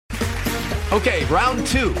Okay, round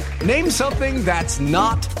two. Name something that's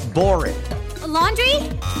not boring. A laundry?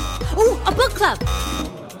 Ooh, a book club.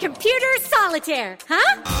 Computer solitaire,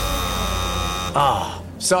 huh? Ah,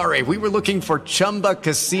 sorry, we were looking for Chumba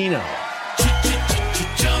Casino.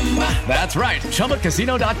 That's right,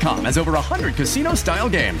 ChumbaCasino.com has over 100 casino-style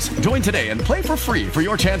games. Join today and play for free for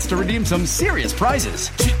your chance to redeem some serious prizes.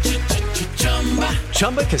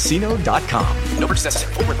 ChumbaCasino.com. No purchase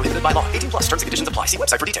necessary. Void where prohibited by law. 18 plus. Terms and conditions apply. See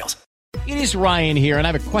website for details. It is Ryan here, and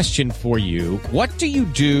I have a question for you. What do you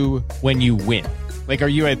do when you win? Like, are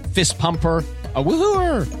you a fist pumper, a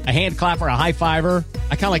woohooer, a hand clapper, a high fiver?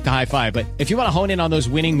 I kind of like the high five, but if you want to hone in on those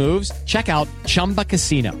winning moves, check out Chumba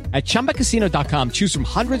Casino. At ChumbaCasino.com, choose from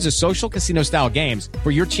hundreds of social casino-style games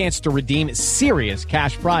for your chance to redeem serious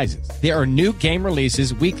cash prizes. There are new game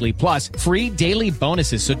releases weekly, plus free daily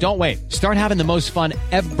bonuses, so don't wait. Start having the most fun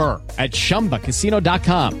ever at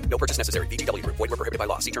ChumbaCasino.com. No purchase necessary. VGW Group. Void where prohibited by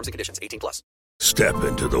law. See terms and conditions. 18 plus. Step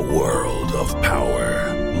into the world of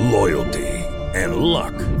power, loyalty, and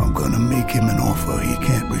luck. I'm gonna make him an offer he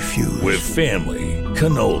can't refuse. With family,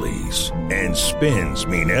 cannolis, and spins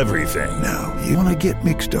mean everything. Now, you wanna get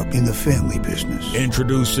mixed up in the family business.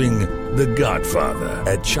 Introducing The Godfather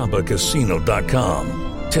at ChumbaCasino.com.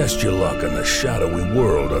 Test your luck in the shadowy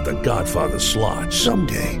world of The Godfather slot.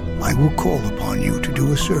 Someday, I will call upon you to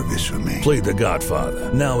do a service for me. Play The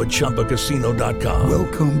Godfather now at ChumbaCasino.com.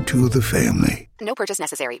 Welcome to the family. No purchase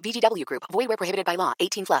necessary. VGW Group. Void where prohibited by law.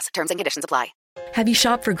 18 plus. Terms and conditions apply. Have you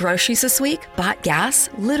shopped for groceries this week? Bought gas?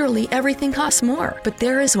 Literally everything costs more. But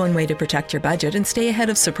there is one way to protect your budget and stay ahead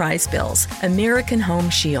of surprise bills. American Home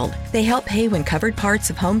Shield. They help pay when covered parts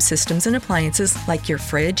of home systems and appliances like your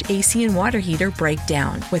fridge, AC, and water heater break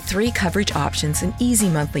down. With 3 coverage options and easy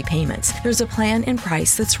monthly payments, there's a plan and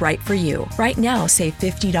price that's right for you. Right now, save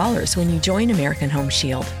 $50 when you join American Home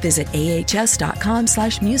Shield. Visit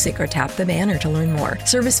ahs.com/music or tap the banner to learn more.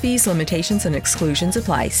 Service fees, limitations, and exclusions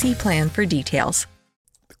apply. See plan for details.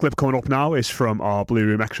 The clip coming up now is from our Blue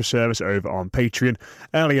Room Extra service over on Patreon.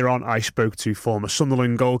 Earlier on, I spoke to former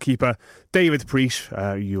Sunderland goalkeeper David Preece,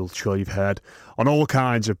 you've heard on all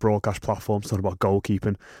kinds of broadcast platforms talking about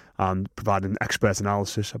goalkeeping and providing expert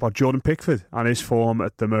analysis about Jordan Pickford and his form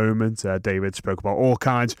at the moment. David spoke about all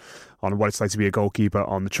kinds on what it's like to be a goalkeeper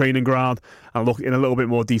on the training ground and look in a little bit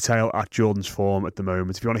more detail at Jordan's form at the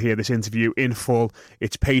moment. If you want to hear this interview in full,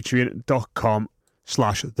 it's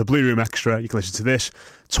patreon.com/The Blue Room Extra. You can listen to this.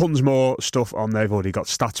 Tons more stuff on there. We've already got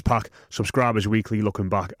Stats Pack, Subscribers Weekly, looking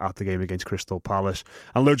back at the game against Crystal Palace,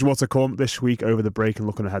 and loads more to come this week over the break and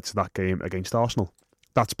looking ahead to that game against Arsenal.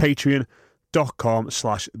 That's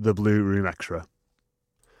patreon.com/The Blue Room Extra.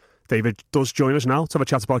 David does join us now to have a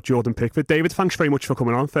chat about Jordan Pickford. David, thanks very much for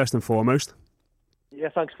coming on, first and foremost. Yeah,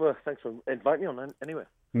 thanks for inviting me on anyway.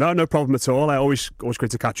 No problem at all. Always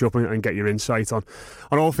great to catch up and get your insight on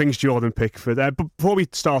all things Jordan Pickford. But before we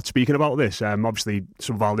start speaking about this, obviously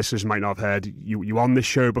some of our listeners might not have heard you on this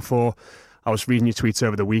show before. I was reading your tweets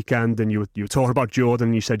over the weekend, and you were talking about Jordan.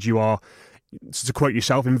 And you said you are, to quote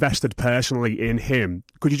yourself, invested personally in him.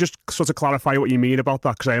 Could you just sort of clarify what you mean about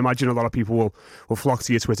that? Because I imagine a lot of people will flock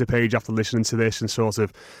to your Twitter page after listening to this and sort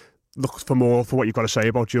of look for more for what you've got to say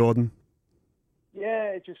about Jordan.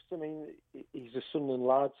 Yeah, he's a Sunderland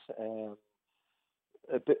lad.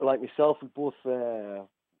 A bit like myself, we both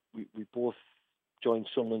joined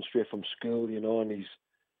Sunderland straight from school, and he's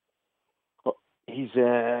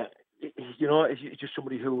just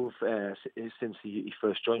somebody who, since he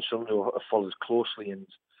first joined Sunderland, I've followed closely, and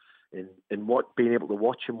what being able to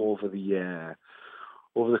watch him over the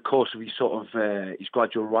course of his his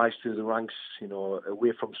gradual rise through the ranks,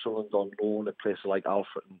 away from Sunderland on loan at places like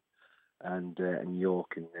Alfred and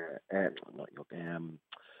York and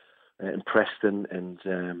Preston and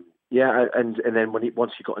then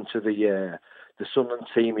once he got into the Sunderland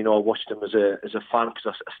team, I watched him as a fan because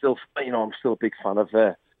I still I'm still a big fan of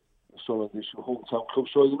Sunderland, this hometown club.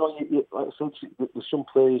 So like I said, there's some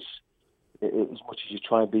players, as much as you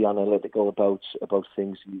try and be analytical about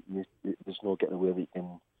things, there's no getting away that you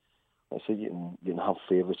can. Like I said, you can have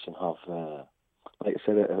favourites and have. Like I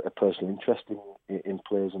said, a personal interest in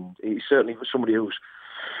players, and he's certainly somebody who's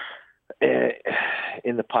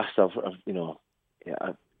in the past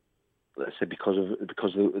let's say because of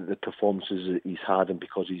the performances that he's had, and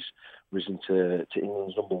because he's risen to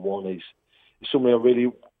England's number one, he's somebody I'm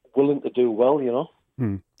really willing to do well,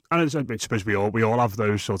 And I suppose we all have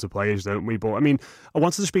those sorts of players, don't we? But I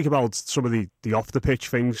wanted to speak about some of the off the pitch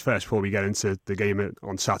things first before we get into the game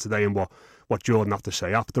on Saturday and what Jordan had to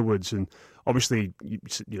say afterwards. And obviously, you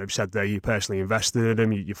said there you personally invested in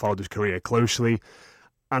him, you followed his career closely,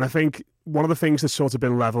 and I think one of the things that's sort of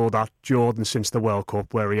been levelled at Jordan since the World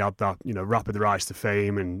Cup, where he had that, rapid rise to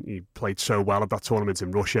fame and he played so well at that tournament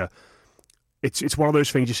in Russia. It's one of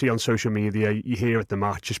those things you see on social media, you hear at the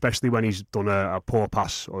match, especially when he's done a poor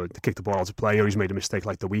pass or kicked the ball out of play, or he's made a mistake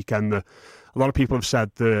like the weekend. A lot of people have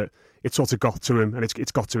said that it sort of got to him and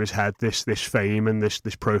it's got to his head, this fame and this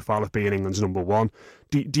profile of being England's number one.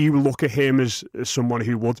 Do you look at him as someone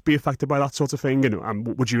who would be affected by that sort of thing?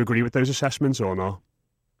 And would you agree with those assessments or not?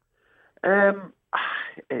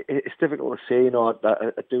 It's difficult to say. I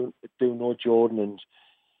do know Jordan, and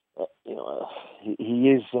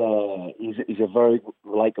he's a very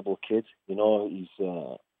likable kid. He's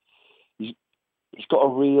got a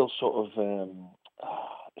real sort of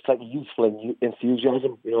it's like youthful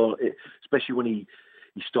enthusiasm. Especially when he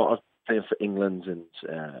started playing for England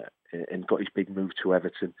and got his big move to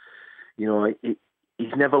Everton.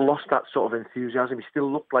 He's never lost that sort of enthusiasm. He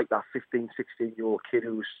still looked like that 15, 16-year-old kid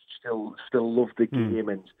who still loved the game.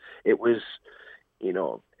 And it was,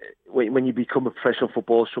 when you become a professional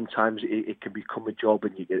footballer, sometimes it can become a job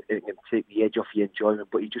and it can take the edge off your enjoyment.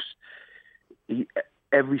 But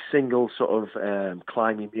every single sort of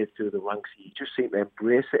climb he made through the ranks, he just seemed to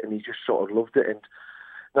embrace it and he just sort of loved it. And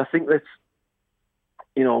I think that,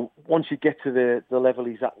 once you get to the level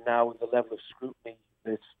he's at now and the level of scrutiny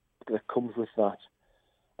that comes with that,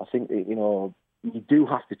 I think that, you do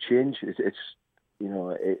have to change. It's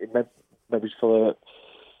maybe for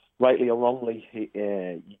rightly or wrongly,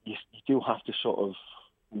 you do have to sort of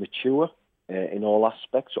mature in all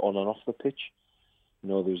aspects, on and off the pitch.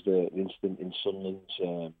 There's the incident in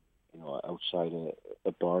Sunderland, outside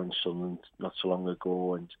a bar in Sunderland not so long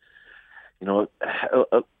ago, and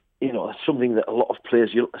it's something that a lot of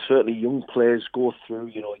players, certainly young players, go through.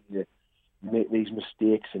 You make these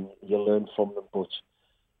mistakes and you learn from them, but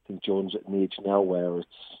I think Jordan's at an age now where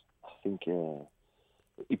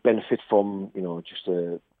he benefits from just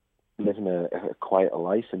living a quieter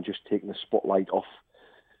life and just taking the spotlight off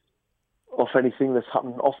anything that's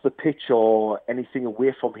happened off the pitch or anything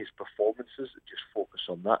away from his performances. Just focus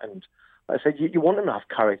on that. And like I said, you want him to have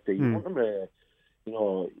character. You want him to,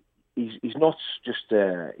 he's not just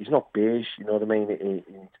he's not beige. You know what I mean?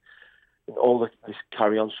 And all this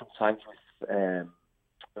carry on sometimes with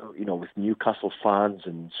with Newcastle fans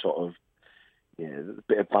and sort of the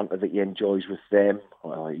bit of banter that he enjoys with them.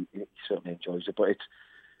 He certainly enjoys it, but it's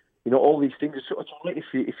all these things. It's only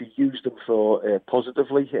if you use them for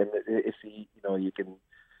positively, and if you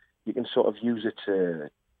can sort of use it to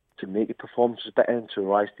make your performances better and to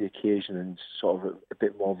rise to the occasion and sort of a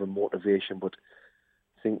bit more of a motivation. But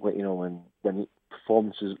I think when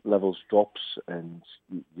performances levels drops and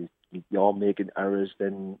you're making errors,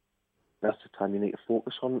 then that's the time you need to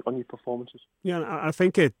focus on your performances. Yeah, I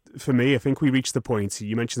think for me, I think we reached the point,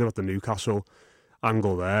 you mentioned about the Newcastle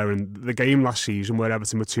angle there, and the game last season where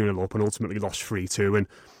Everton were 2-0 up and ultimately lost 3-2, and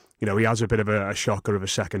he has a bit of a shocker of a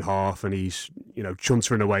second half, and he's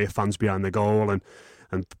chuntering away at fans behind the goal and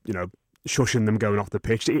shushing them going off the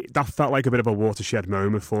pitch. That felt like a bit of a watershed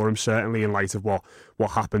moment for him, certainly in light of what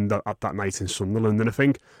happened at that night in Sunderland. And I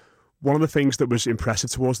think one of the things that was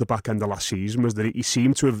impressive towards the back end of last season was that he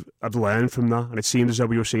seemed to have learned from that, and it seemed as though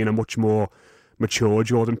we were seeing a much more mature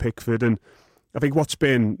Jordan Pickford. And I think what's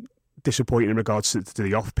been disappointing in regards to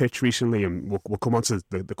the off pitch recently, and we'll come on to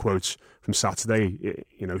the quotes from Saturday,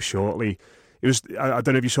 shortly. It was, I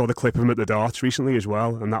don't know if you saw the clip of him at the darts recently as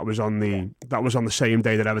well, and that was on the same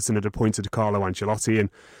day that Everton had appointed Carlo Ancelotti.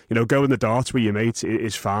 And going the darts with your mates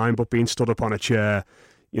is fine, but being stood up on a chair,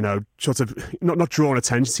 sort of not drawing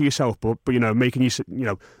attention to yourself, but making you,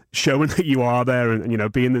 showing that you are there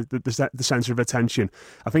and being the centre of attention.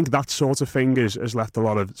 I think that sort of thing has left a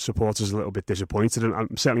lot of supporters a little bit disappointed, and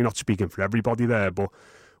I'm certainly not speaking for everybody there, but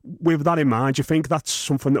with that in mind, do you think that's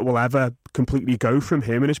something that will ever completely go from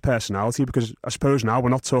him and his personality? Because I suppose now we're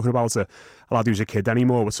not talking about a lad who's a kid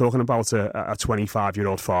anymore, we're talking about a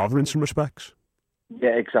 25-year-old father in some respects.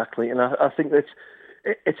 Yeah, exactly, and I think that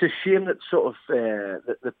it's a shame that sort of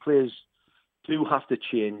that the players do have to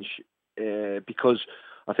change because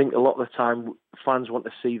I think a lot of the time fans want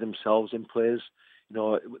to see themselves in players.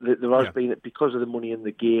 There has been, because of the money in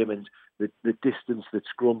the game and the distance that's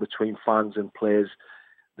grown between fans and players,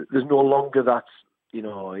 there's no longer that,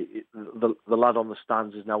 the lad on the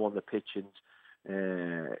stands is now on the pitch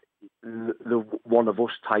and the one of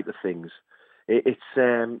us type of things. It's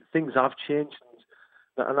things have changed,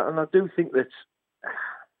 and I do think that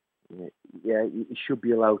he should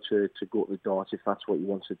be allowed to go to the darts if that's what he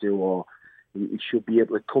wants to do, or he should be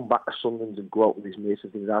able to come back to Sunderland and go out with his mates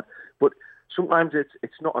and things like that. But sometimes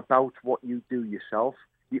it's not about what you do yourself.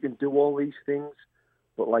 You can do all these things,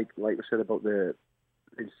 but like we said about the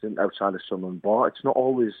incident outside of Sunderland Bar, it's not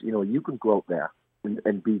always, you can go out there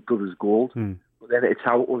and be good as gold. But then it's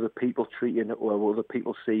how other people treat you, or other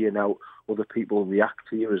people see you, and how other people react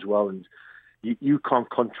to you as well. And you can't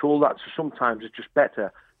control that. So sometimes it's just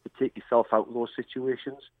better to take yourself out of those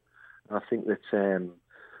situations. And I think that,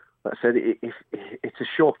 like I said, if it's a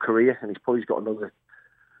short career, and he's probably got another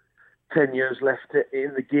 10 years left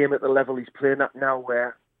in the game at the level he's playing at now,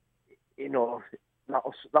 where,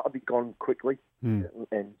 that'll be gone quickly.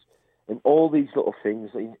 And all these little things,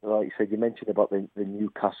 like you said, you mentioned about the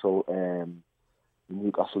Newcastle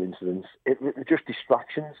incidents, they're just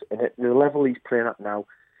distractions. And at the level he's playing at now,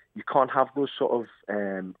 you can't have those sort of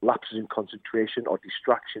lapses in concentration or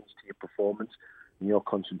distractions to your performance and your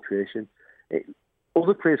concentration.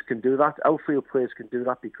 Other players can do that. Outfield players can do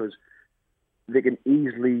that because they can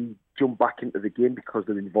easily jump back into the game because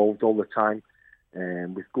they're involved all the time.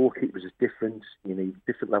 With goalkeepers, it's different. You need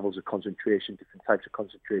different levels of concentration, different types of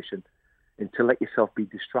concentration. And to let yourself be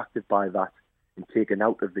distracted by that and taken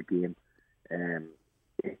out of the game,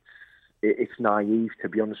 it's naive, to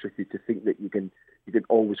be honest with you, to think that you can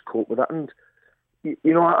always cope with that. And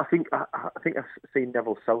I think I've seen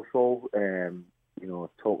Neville Southall,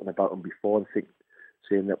 talking about him before, and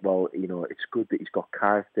saying that, well, it's good that he's got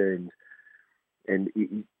character, and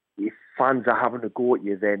if fans are having a go at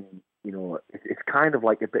you, then it's kind of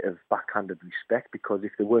like a bit of backhanded respect, because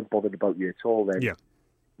if they weren't bothered about you at all, then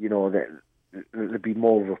there'd be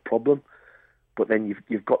more of a problem. But then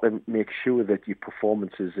you've got to make sure that your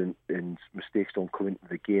performances and mistakes don't come into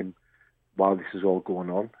the game while this is all going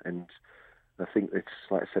on. And I think it's,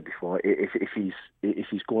 like I said before, if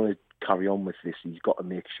he's going to carry on with this, he's got to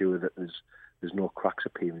make sure that there's no cracks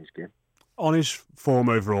appear in his game. On his form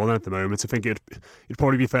overall then at the moment, I think it'd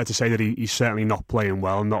probably be fair to say that he's certainly not playing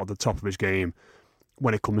well, not at the top of his game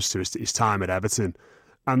when it comes to his time at Everton.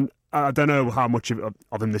 And I don't know how much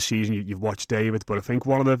of him this season you've watched, David, but I think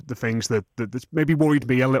one of the things that's maybe worried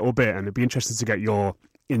me a little bit, and it'd be interesting to get your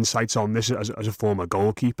insights on this as a former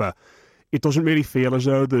goalkeeper, it doesn't really feel as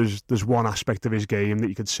though there's one aspect of his game that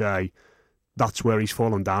you could say that's where he's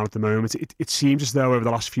fallen down at the moment. It seems as though over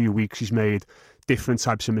the last few weeks he's made different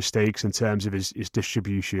types of mistakes in terms of his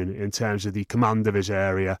distribution, in terms of the command of his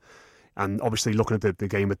area, and obviously looking at the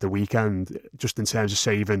game at the weekend, just in terms of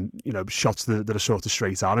saving shots that are sort of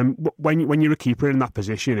straight at him. When you're a keeper in that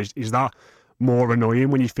position, is that more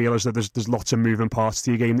annoying when you feel as though there's lots of moving parts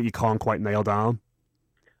to your game that you can't quite nail down?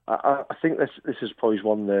 I think this is probably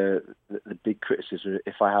one of the big criticisms,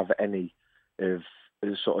 if I have any, of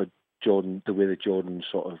sort of Jordan, the way that Jordan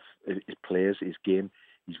sort of plays his game.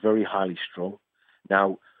 He's very highly strung.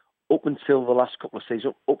 Now, up until the last couple of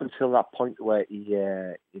seasons, up until that point where he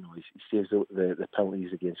saves the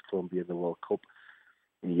penalties against Colombia in the World Cup,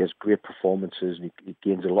 and he has great performances, and he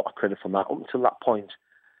gains a lot of credit from that. Up until that point,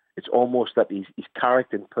 it's almost that his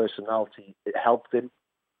character and personality, it helped him.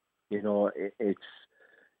 He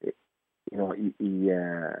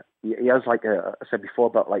has, like I said before,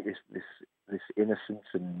 about like this innocence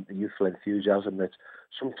and youthful enthusiasm that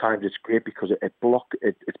sometimes it's great because it's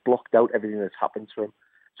blocked out everything that's happened to him.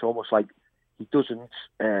 It's almost like he doesn't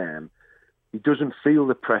feel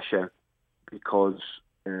the pressure because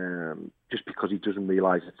he doesn't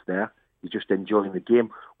realise it's there. He's just enjoying the game.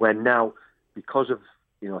 Where now, because of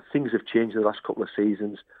things have changed in the last couple of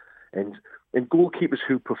seasons, and goalkeepers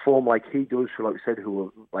who perform like he does, who, like we said, who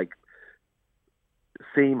are like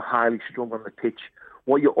seem highly strung on the pitch,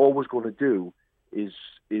 what you're always going to do is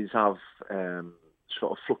have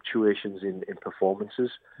sort of fluctuations in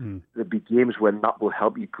performances. There'll be games when that will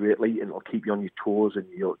help you greatly and it'll keep you on your toes, and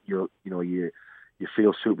you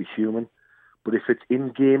feel superhuman. But if it's in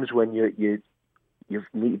games when you need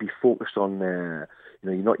to be focused on, you're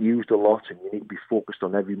not used a lot, and you need to be focused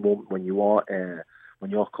on every moment when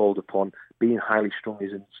you're called upon, being highly strung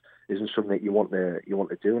isn't something that you want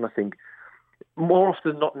to do. And I think more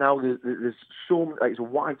often than not now, there's a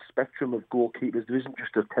wide spectrum of goalkeepers. There isn't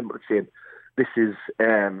just a template saying this is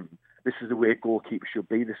the way a goalkeeper should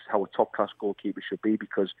be. This is how a top class goalkeeper should be.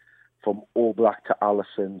 Because from Oblak to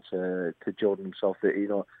Alisson to Jordan himself,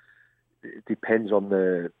 it depends on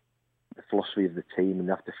the philosophy of the team, and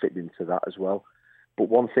they have to fit into that as well. But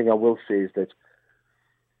one thing I will say is that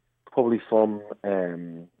probably from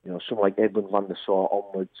someone like Edwin van der Sar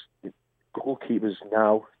onwards, goalkeepers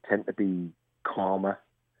now tend to be calmer,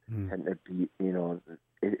 tend to be,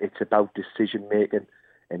 it's about decision making.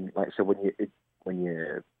 And like I said, when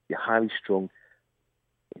you're highly strung,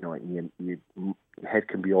 and your head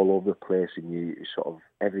can be all over the place, and you sort of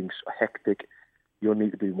everything's hectic, you'll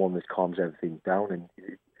need to be one that calms everything down. And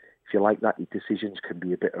if you're like that, your decisions can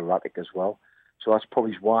be a bit erratic as well. So that's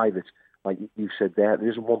probably why that like you said there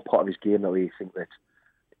isn't one part of his game that you think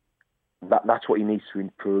that's what he needs to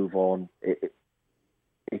improve on.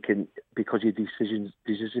 It can, because your decision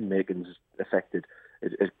making is affected.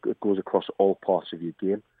 It goes across all parts of your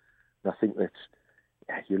game. And I think that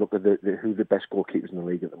you look at who the best goalkeepers in the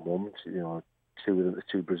league at the moment. The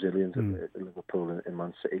two Brazilians at Liverpool and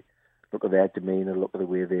Man City. Look at their demeanour. Look at the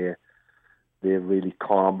way they're really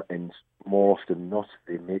calm, and more often than not,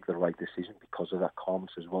 they make the right decision because of that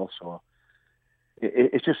calmness as well. So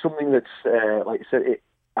it's just something that's, like I said,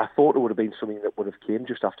 I thought it would have been something that would have came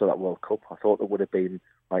just after that World Cup. I thought it would have been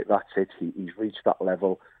like, that's it. He's reached that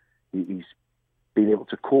level. He's been able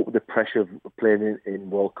to cope with the pressure of playing in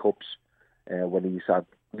World Cups when he's had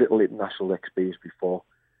little international experience before.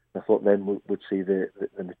 I thought then we'd see the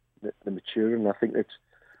maturing. I think that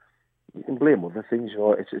you can blame other things.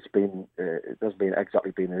 It hasn't been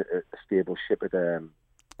exactly been a stable ship at Everton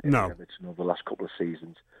over the last couple of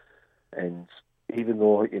seasons. And even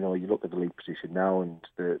though you look at the league position now and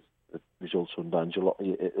the results sometimes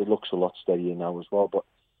it looks a lot steadier now as well. But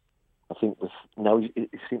I think now you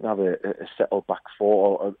seem to have a settled back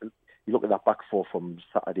four. You look at that back four from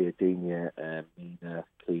Saturday, Digne, Mina,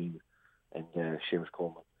 Keane, and Seamus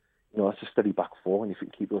Coleman. It's a steady back four, and if you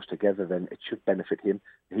can keep those together, then it should benefit him.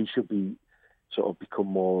 He should be sort of become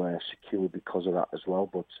more secure because of that as well.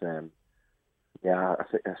 But I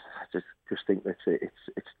just think that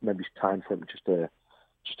it's maybe time for him just to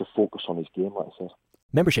focus on his game, like I said.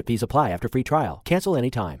 Membership fees apply after free trial. Cancel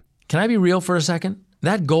anytime. Can I be real for a second?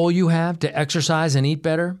 That goal you have to exercise and eat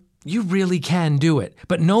better, you really can do it,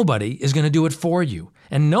 but nobody is going to do it for you.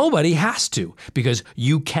 And nobody has to, because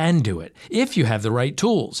you can do it if you have the right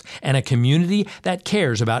tools and a community that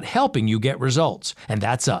cares about helping you get results. And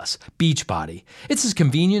that's us, Beachbody. It's as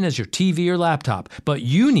convenient as your TV or laptop, but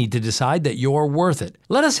you need to decide that you're worth it.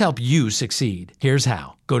 Let us help you succeed. Here's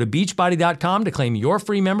how. Go to beachbody.com to claim your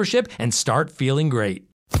free membership and start feeling great.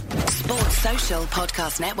 Sports Social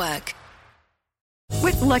Podcast Network.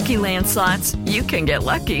 With Lucky Land Slots, you can get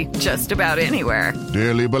lucky just about anywhere.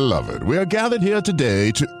 Dearly beloved, we are gathered here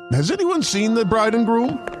today to... Has anyone seen the bride and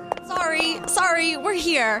groom? Sorry, we're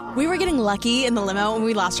here. We were getting lucky in the limo and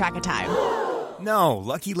we lost track of time. No,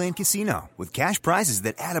 Lucky Land Casino, with cash prizes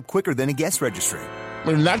that add up quicker than a guest registry.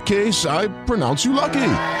 In that case, I pronounce you lucky.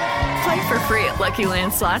 Play for free at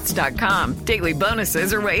LuckyLandSlots.com. Daily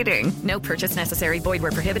bonuses are waiting. No purchase necessary. Void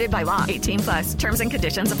where prohibited by law. 18+. Terms and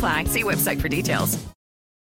conditions apply. See website for details.